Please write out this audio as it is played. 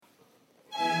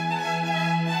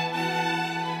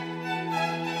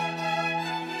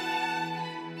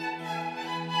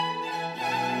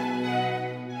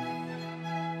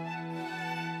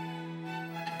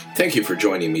Thank you for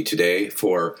joining me today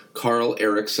for Carl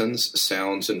Erickson's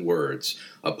Sounds and Words,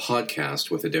 a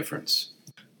podcast with a difference.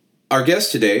 Our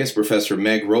guest today is Professor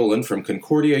Meg Rowland from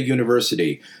Concordia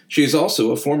University. She is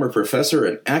also a former professor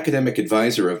and academic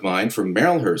advisor of mine from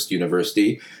Marylhurst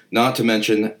University, not to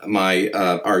mention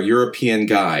our European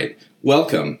guide.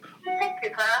 Welcome. Thank you,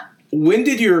 Carl. When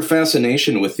did your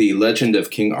fascination with the legend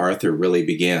of King Arthur really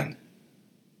begin?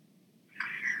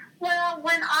 Well,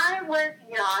 when I was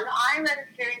young, I read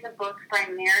a series of books by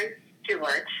Mary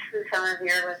Stewart, who some of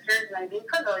your listeners may be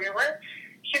familiar with.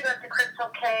 She wrote The Crystal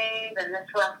Cave and This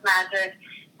Rough Magic,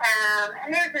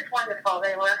 and they were just wonderful.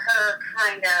 They were her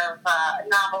kind of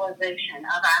novelization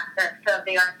of aspects of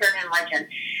the Arthurian legend.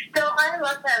 So I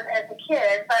loved them as a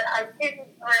kid, but I didn't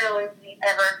really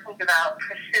ever think about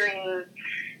pursuing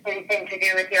anything to do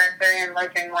with the Arthurian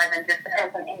legend more than just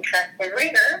as an interested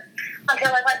reader until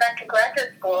I went back to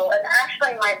graduate school. And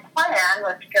actually my plan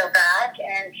was to go back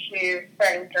and to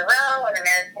study Thoreau and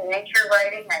American nature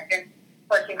writing. I'd been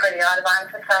working for the Audubon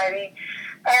Society.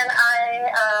 And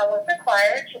I was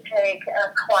required to take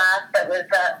a class that was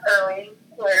early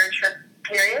literature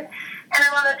period. And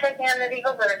I wanted to take a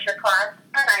medieval literature class,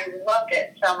 and I loved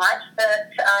it so much that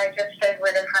I just stayed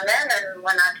with it from then and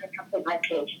went on to complete my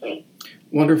PhD.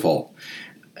 Wonderful.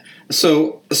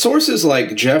 So, sources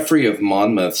like Geoffrey of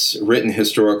Monmouth's written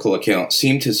historical account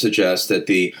seem to suggest that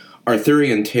the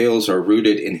Arthurian tales are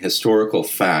rooted in historical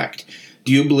fact.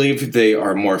 Do you believe they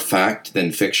are more fact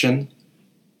than fiction?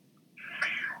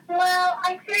 Well,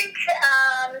 I think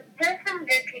there's some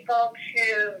good people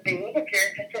to read if you're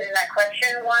interested in that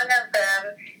question. One of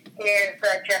them is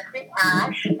Jeffrey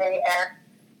Ashe,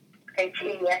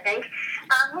 A-S-H-E, I think,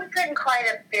 who's written quite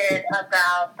a bit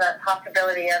about the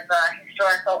possibility of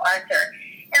historical Arthur.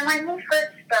 And when he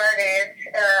first started,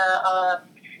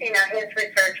 his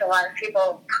research, a lot of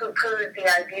people poo-pooed the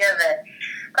idea of it.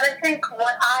 But I think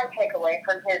what I take away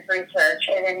from his research,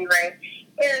 at any rate,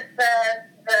 is that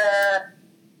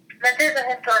there's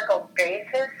a historical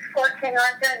basis for King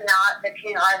Arthur, not the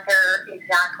King Arthur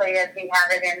exactly as we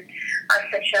have it in our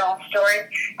fictional stories.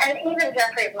 And even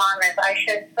Geoffrey of Monmouth, I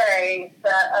should say, is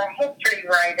a history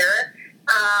writer,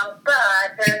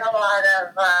 but there's a lot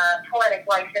of poetic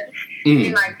license,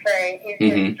 you might say,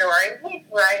 in his story. He's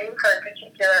writing for a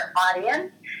particular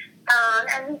audience,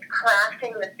 and he's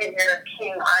crafting the figure of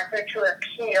King Arthur to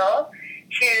appeal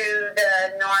to the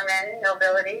Norman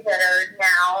nobility that are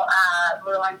now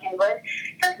ruling England.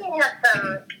 So he has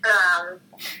some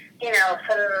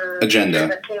agenda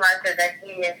of King Arthur that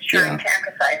he is trying to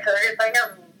emphasize. So it is by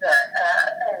no means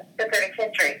a specific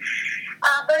history.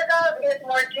 But about it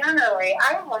more generally,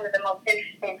 I think one of the most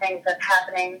interesting things that's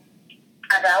happening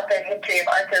about the history of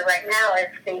Arthur right now is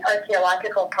the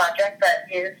archaeological project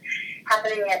that is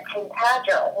happening at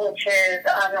Tintagel, which is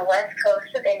on the west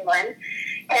coast of England.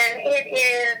 And it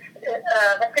is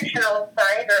the fictional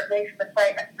site, or at least the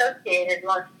site associated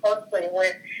most closely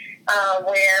with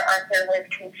where Arthur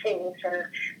lived conceived and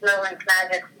Merlin's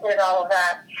magic with all of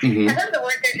that. And then the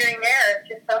work they're doing there is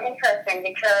just so interesting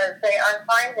because they are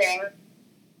finding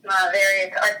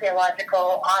various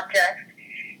archaeological objects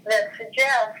that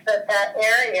suggest that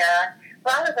area,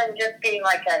 rather than just being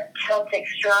like a Celtic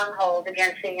stronghold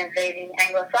against the invading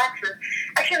Anglo-Saxons,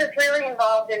 actually was really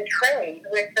involved in trade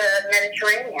with the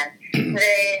Mediterranean.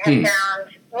 They have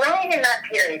found, right in that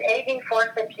period, AD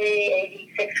 450, AD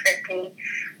 650,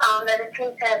 that it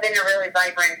seems to have been a really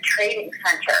vibrant trading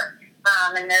center.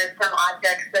 And there's some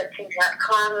objects that seem to have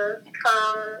come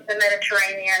from the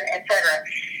Mediterranean, etc.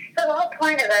 So the whole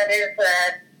point of that is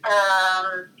that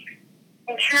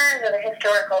in terms of the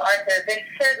historical Arthur, there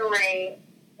certainly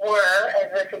were,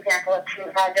 as this example of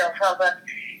Tintagel tells us,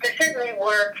 there certainly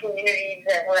were communities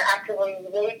that were actively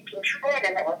engaged in trade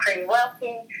and that were pretty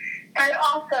wealthy. And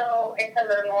also, in some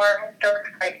of the more historic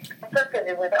sites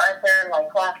associated with Arthur, like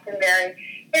Glastonbury,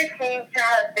 there seems to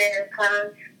have been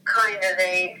some kind of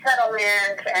a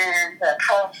settlement and a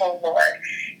powerful lord.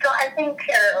 So I think,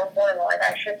 or warlord,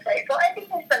 I should say. So I think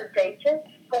there's some basis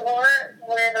for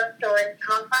where those stories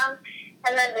come from.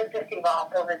 And then they've just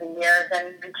evolved over the years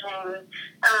and became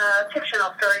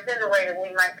fictional stories in the way that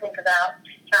we might think about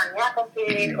Johnny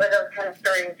Appleseed or those kind of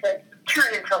stories that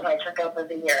turn into legend over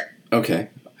the years. Okay.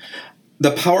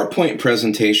 The PowerPoint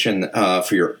presentation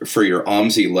for your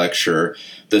OMSI lecture,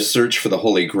 The Search for the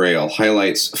Holy Grail,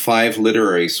 highlights 5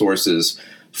 literary sources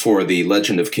for the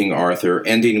legend of King Arthur,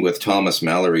 ending with Thomas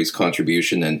Malory's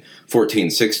contribution in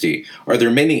 1460. Are there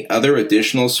many other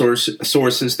additional sources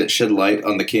that shed light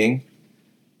on the king?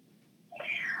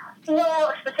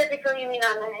 Well, specifically, you mean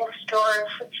on the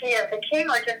historicity of the king,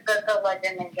 or just the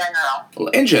legend in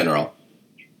general? In general.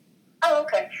 Oh,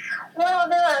 okay. Well,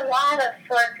 there are a lot of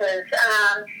sources.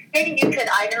 Maybe you could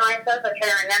itemize those. I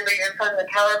can't remember. You're from the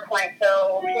PowerPoint,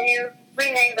 so can you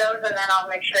rename those, and then I'll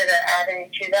make sure to add any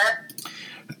to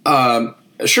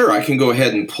that? Sure, I can go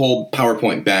ahead and pull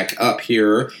PowerPoint back up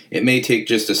here. It may take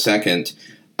just a second.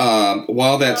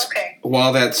 While that's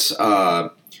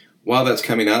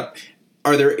coming up,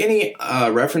 are there any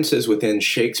references within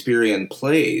Shakespearean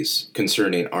plays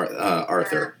concerning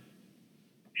Arthur?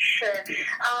 Sure.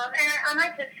 And I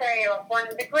might just say one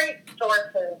of the great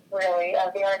sources, really,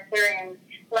 of the Arthurian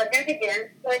legend begins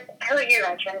with who you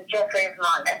mentioned, Geoffrey of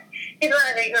Monmouth. He's one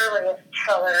of the earliest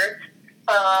tellers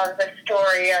of the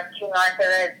story of King Arthur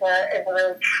as a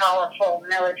really powerful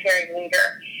military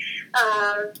leader.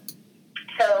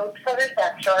 So there's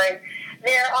that story.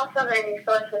 There are also many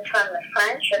sources from the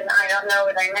French, and I don't know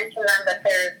if I mentioned them, but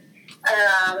there's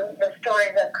the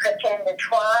stories of Chrétien de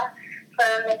Troyes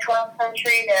from the 12th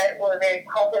century that were very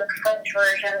public French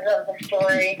versions of the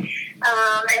story.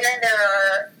 And then there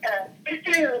are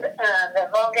the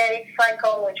Vulgate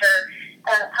cycle, which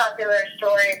are popular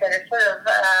stories that are sort of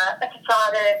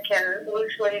episodic and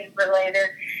loosely related.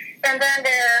 And then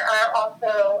there are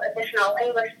also additional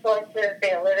English sources,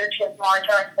 the Alliterative March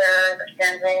Arthur, the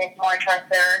Stanzaic March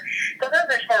Arthur. So those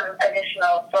are some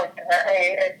additional sources that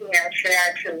I should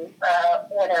add to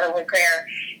whatever was there.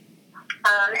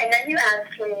 And then you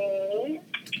asked me,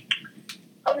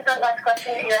 what was that last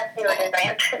question that you asked me? Or did I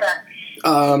answer that?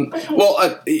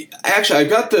 Actually, I've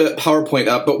got the PowerPoint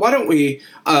up, but why don't we,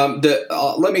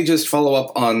 let me just follow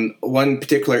up on one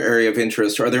particular area of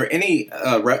interest. Are there any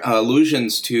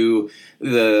allusions to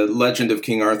the legend of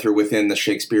King Arthur within the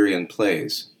Shakespearean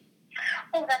plays?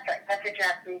 Oh, that's right. That's what you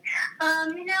asked me.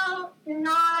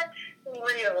 Not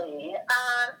really.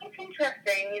 It's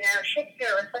interesting.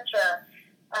 Shakespeare was such a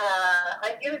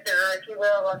user, if you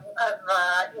will, of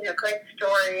great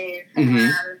stories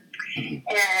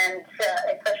and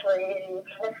especially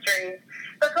histories.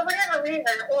 But for whatever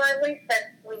reason, or at least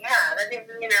that we have, I mean,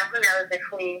 who knows if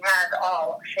we had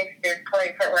all Shakespeare's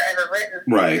plays that were ever written.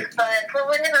 Right. But for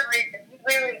whatever reason, he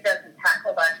really doesn't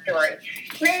tackle that story.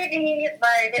 Maybe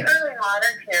by the early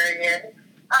modern period,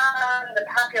 the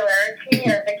popularity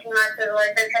of the King Arthur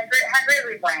legend had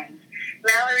really waned.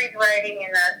 Mallory's writing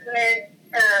in the mid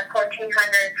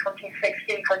 1400s,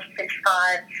 1460,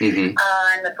 1465,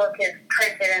 and the book is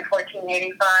printed in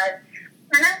 1485.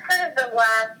 And that's sort of the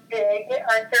last big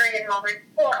Arthurian moment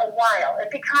for a while.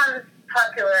 It becomes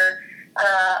popular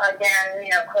again,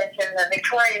 of course, in the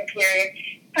Victorian period.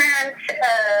 And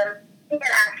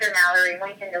even after Mallory,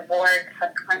 Lincoln de Bourgh,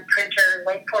 subsequent printer,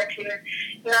 late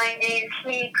 1490s,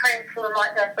 he prints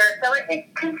Lamont Douglas. So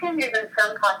it continues in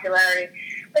some popularity.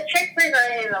 But Shakespeare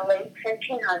wrote in the late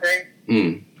 1500s,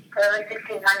 early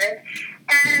 1600s,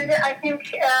 and I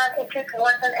think it just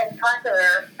wasn't as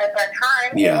popular at that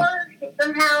time. Yeah. Or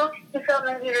somehow he felt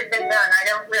maybe it had been done.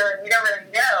 We don't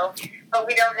really know, but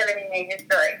we don't have any major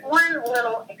story. One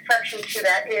little exception to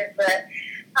that is that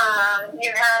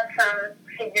you have some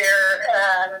figure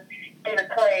in the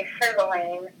play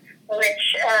Cymbeline,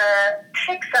 which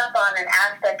picks up on an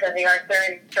aspect of the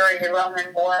Arthurian story, the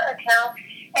Roman War account,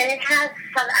 and it has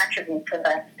some attributes of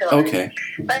that story. Okay.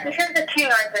 But in terms of King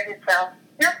Arthur himself,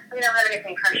 nope, we don't have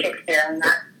anything from Shakespeare on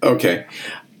that. Okay.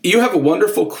 You have a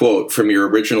wonderful quote from your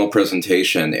original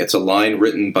presentation. It's a line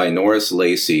written by Norris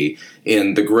Lacey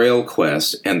in The Grail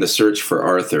Quest and the Search for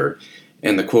Arthur.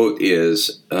 And the quote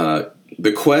is,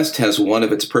 "The quest has one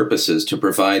of its purposes to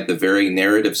provide the very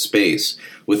narrative space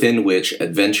within which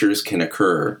adventures can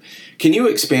occur." Can you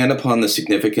expand upon the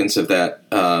significance of that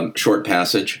short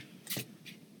passage?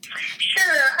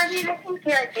 Sure. I mean, I think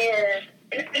the idea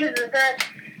is that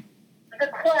the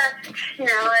quest,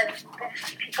 as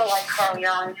people like Carl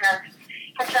Jung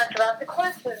have talked about, the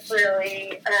quest is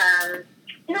really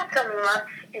not so much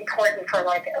important for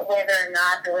whether or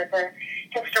not there was a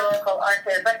historical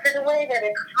Arthur, but for the way that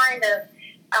it kind of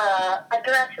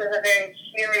addresses a very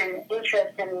human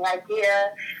interest in the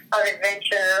idea of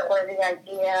adventure or the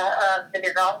idea of the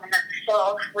development of the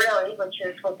self, really, which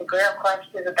is what the Grail Quest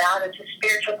is about. It's a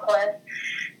spiritual quest.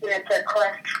 It's a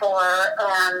quest for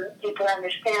deeper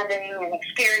understanding and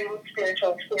experience,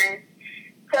 spiritual experience.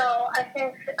 So I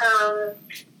think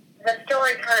the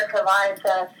story kind of provides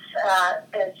us,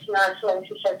 as Norris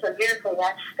said so beautifully,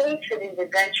 that space for these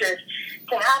adventures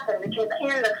to happen, because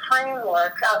in the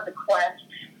framework of the quest,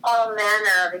 all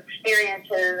manner of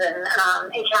experiences and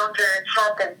encounters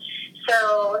happen.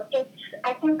 So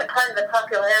I think the part of the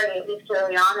popularity, at least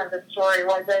early on, of the story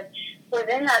was that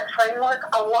within that framework,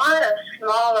 a lot of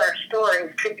smaller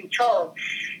stories could be told.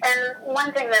 And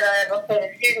one thing that I will say to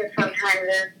students sometimes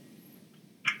is,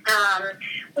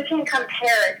 we can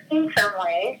compare it in some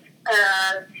ways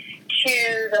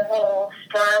to the whole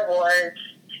Star Wars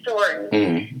story,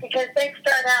 because they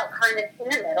start out kind of in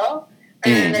the middle,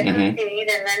 and they proceed,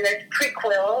 and then there's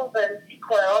prequels and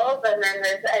sequels, and then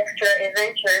there's extra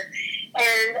adventures.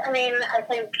 And I mean, I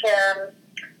think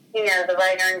the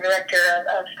writer and director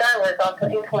of Star Wars also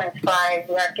influenced by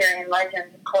the Arthurian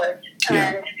legends, of course,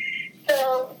 and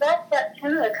so that's that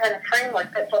similar kind of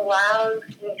framework that allows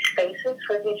these spaces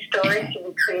for these stories to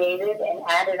be created and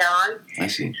added on. I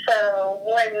see. So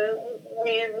when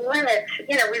we limit,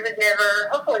 we would never,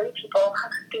 hopefully people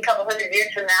a couple hundred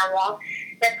years from now won't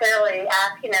necessarily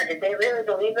ask, did they really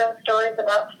believe those stories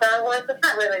about Star Wars? That's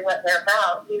not really what they're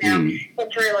about,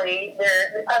 It's really,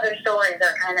 other stories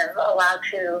are kind of allowed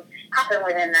to happen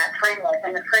within that framework,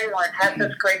 and the framework has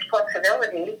this great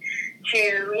flexibility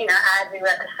to, add new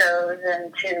episodes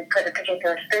and to put a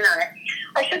particular spin on it.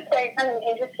 I should say something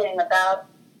interesting about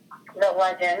the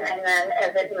legend, and then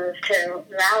as it moves to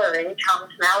Mallory,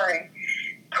 Thomas Mallory.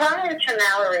 Prior to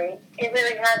Mallory, it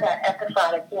really had that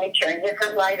episodic nature, and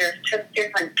different writers took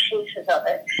different pieces of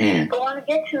it. But when we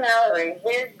get to Mallory,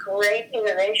 his great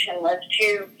innovation was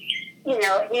to,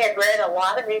 he had read a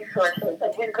lot of these sources,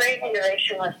 and his great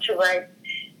innovation was to write,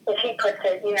 as he puts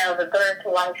it, the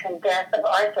birth, life, and death of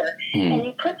Arthur. And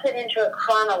he puts it into a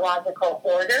chronological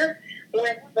order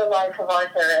with the life of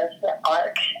Arthur as the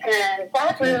arc. And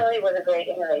that really was a great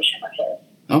innovation of his.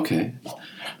 Okay.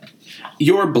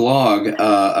 Your blog,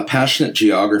 A Passionate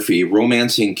Geography,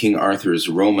 Romancing King Arthur's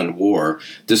Roman War,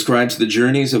 describes the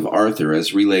journeys of Arthur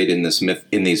as relayed in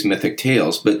these mythic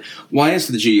tales. But why is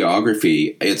the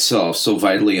geography itself so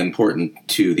vitally important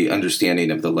to the understanding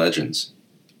of the legends?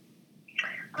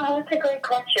 Oh, that's a great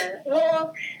question.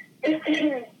 Well, I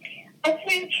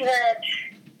think that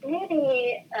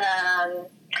maybe,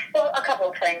 a couple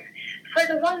of things. For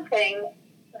the one thing,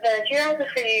 the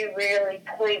geography really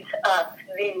points up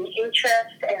the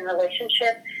interest and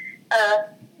relationship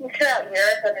throughout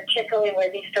Europe, and particularly where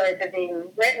these stories are being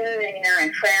written,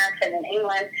 in France and in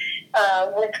England,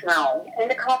 with Rome.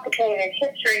 And the complicated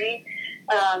history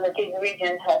that these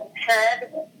regions have had,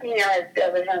 as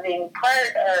originally being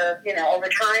part of, over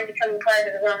time becoming part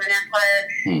of the Roman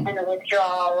Empire, and the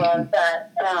withdrawal of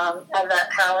that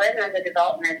power and the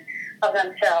development of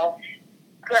themselves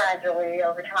gradually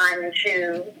over time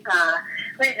into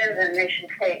regions and nation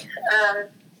states.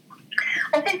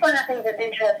 I think one of the things that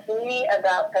interests me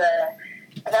about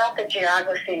the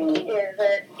geography is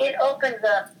that it opens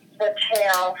up the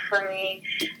tale for me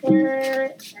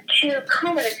to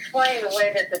kind of explain the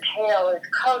way that the tale is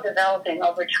co-developing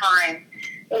over time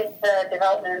with the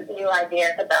development of new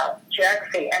ideas about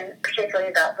geography and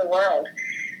particularly about the world.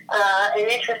 An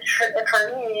interest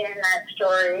for me in that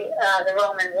story, the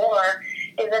Roman War,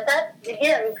 is that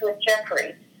begins with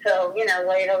Geoffrey. So,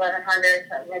 late 1100s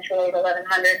and mid to late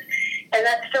 1100s. And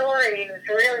that story is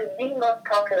really the most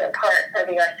popular part of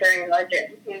the Arthurian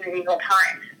legend in medieval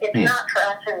times. It's not for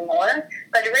us anymore,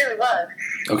 but it really was.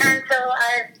 Okay. And so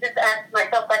I just asked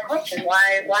myself that question,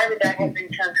 why would that have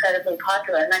been so incredibly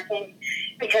popular? And I think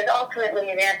because ultimately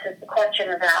it answers the question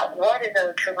about what is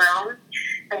owed to Rome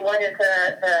and what is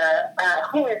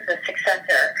who is the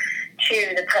successor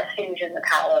to the prestige and the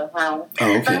power of Rome.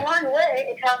 Oh, okay. But along the way,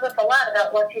 it tells us a lot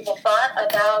about what people thought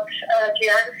about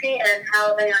geography and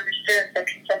how they understood the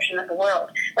conception of the world,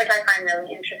 which I find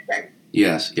really interesting.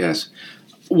 Yes.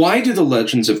 Why do the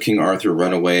legends of King Arthur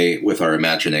run away with our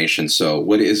imagination so?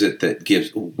 What is it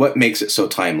what makes it so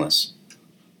timeless?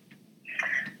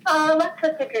 That's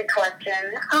such a good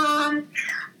question.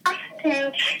 I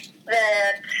think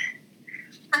that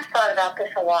I've thought about this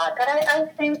a lot, but I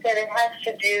think that it has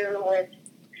to do with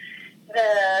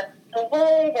the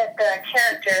way that the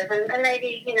characters, and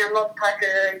maybe, most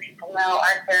popular people know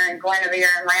Arthur and Guinevere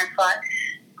and Lancelot,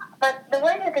 but the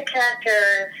way that the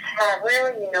characters have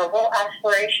really noble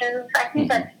aspirations, I think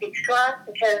that speaks to us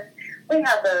because we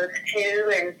have those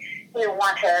too, and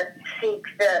want to seek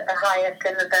the highest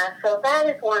and the best. So that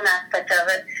is one aspect of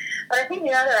it. But I think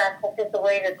the other aspect is the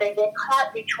way that they get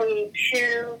caught between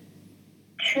two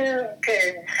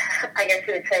goods, I guess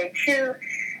you would say, two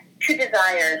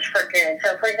desires for good.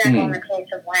 So, for example, in the case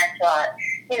of Lancelot,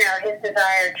 his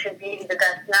desire to be the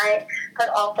best knight, but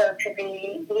also to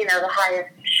be, the highest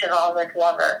chivalric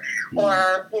lover,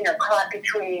 or, caught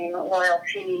between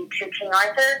loyalty to King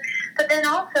Arthur, but then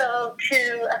also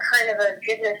to a kind of a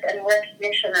goodness and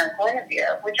recognition of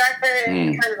Guinevere, which Arthur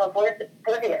is kind of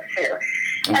oblivious to.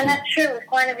 And that's true with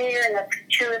Guinevere, and that's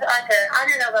true with Arthur. I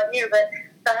don't know about you, but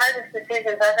the hardest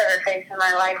decisions I've ever faced in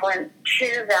my life when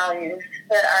two values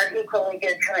that are equally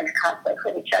good come into conflict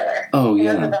with each other. Oh,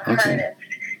 yeah. Those are the hardest.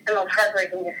 the most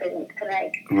heartbreaking decisions to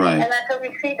make. Right. And that's what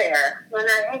we see there. And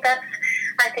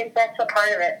I think that's a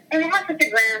part of it. And it has such a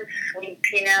grand sweep,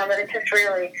 but it just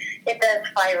really, it does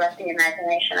fire up the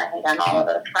imagination, I think, on all of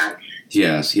those fronts.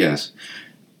 Yes, yes.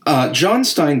 John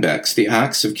Steinbeck's The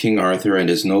Acts of King Arthur and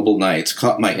His Noble Knights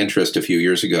caught my interest a few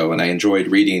years ago, and I enjoyed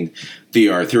reading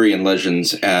the Arthurian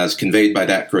legends as conveyed by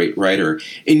that great writer.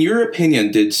 In your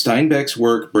opinion, did Steinbeck's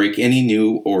work break any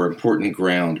new or important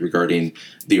ground regarding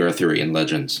the Arthurian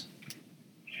legends?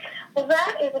 Well,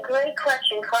 that is a great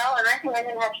question, Carl, and I think I'm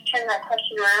going to have to turn that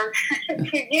question around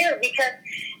to you, because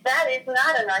that is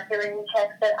not an Arthurian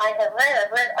text that I have read.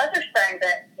 I've read other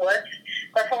Steinbeck works,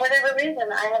 but for whatever reason,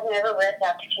 I have never read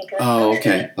that particular book. Oh,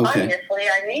 okay. Obviously,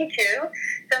 I need to,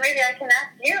 so maybe I can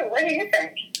ask you, what do you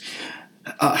think?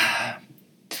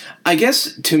 I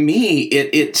guess, to me,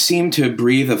 it seemed to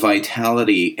breathe a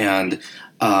vitality and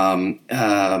kind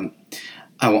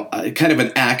of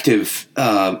an active...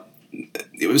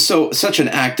 it was such an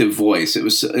active voice. It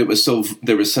was so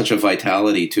there was such a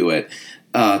vitality to it,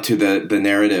 to the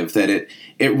narrative, that it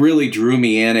really drew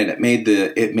me in, and it made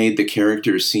the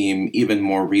characters seem even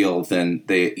more real than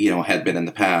they had been in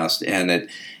the past, and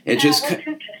it just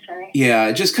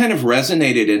it just kind of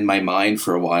resonated in my mind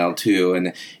for a while too,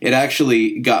 and it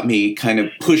actually got me, kind of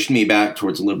pushed me back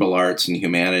towards liberal arts and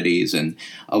humanities and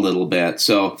a little bit.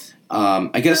 So.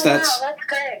 I guess that's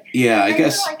great. Yeah, I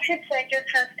guess. I should say, just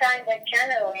from Steinbeck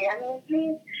generally, I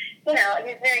mean,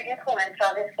 he's very influenced,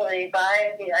 obviously,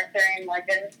 by the Arthurian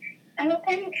legends. And I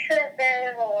think that there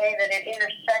is a way that it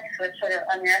intersects with sort of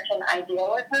American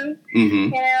idealism,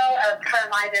 from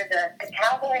either the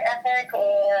cowboy ethic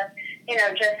or,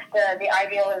 just the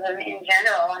idealism in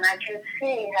general. And I can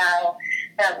see how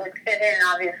that would fit in,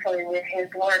 obviously, with his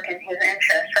work and his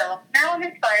interests. So now I'm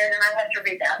inspired, and I have to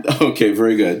read that. Okay,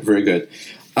 very good, very good.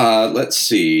 Let's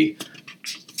see.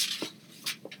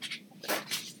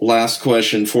 Last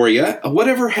question for you.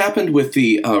 Whatever happened with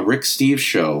the Rick Steves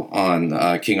show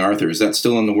on King Arthur? Is that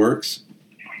still in the works?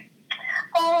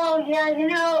 Oh, yeah,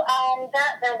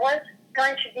 that there was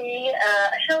going to be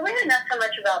a show, really not so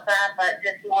much about that, but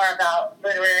just more about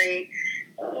literary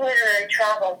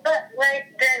travel. But right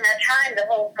during that time, the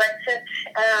whole Brexit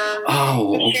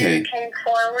issue came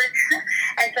forward,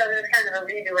 and so there's kind of a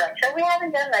redirect. So we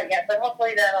haven't done that yet, but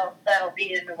hopefully that'll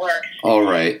be in the works. All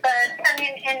right. But I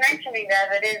mean, in mentioning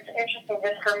that, it is interesting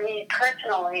just for me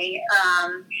personally.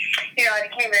 I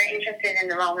became very interested in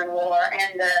the Roman War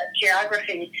and the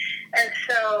geography, and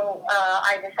so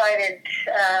I decided.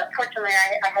 Fortunately,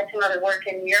 I had some other work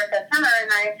in Europe that summer,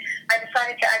 and I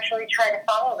decided to actually try to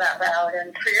follow that route.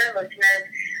 And for your listeners,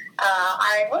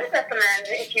 I would recommend,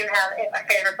 if you have a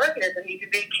favorite book, it doesn't need to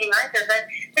be King Arthur, but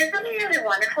there's something really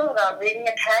wonderful about reading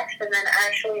a text and then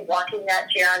actually walking that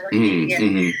geography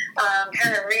and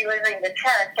kind of reliving the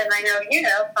text. And I know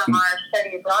from our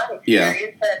study abroad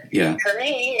experience that for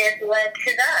me it led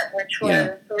to that, which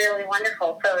was really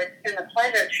wonderful. So it's been a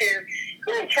pleasure to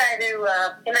really try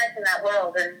to imagine that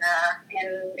world in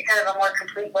kind of a more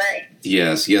complete way.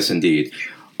 Yes, indeed.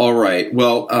 All right.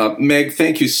 Well, Meg,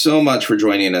 thank you so much for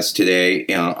joining us today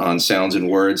on Sounds and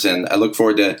Words, and I look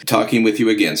forward to talking with you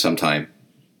again sometime.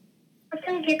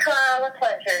 Thank you, Carl. A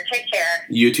pleasure. Take care.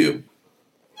 You too.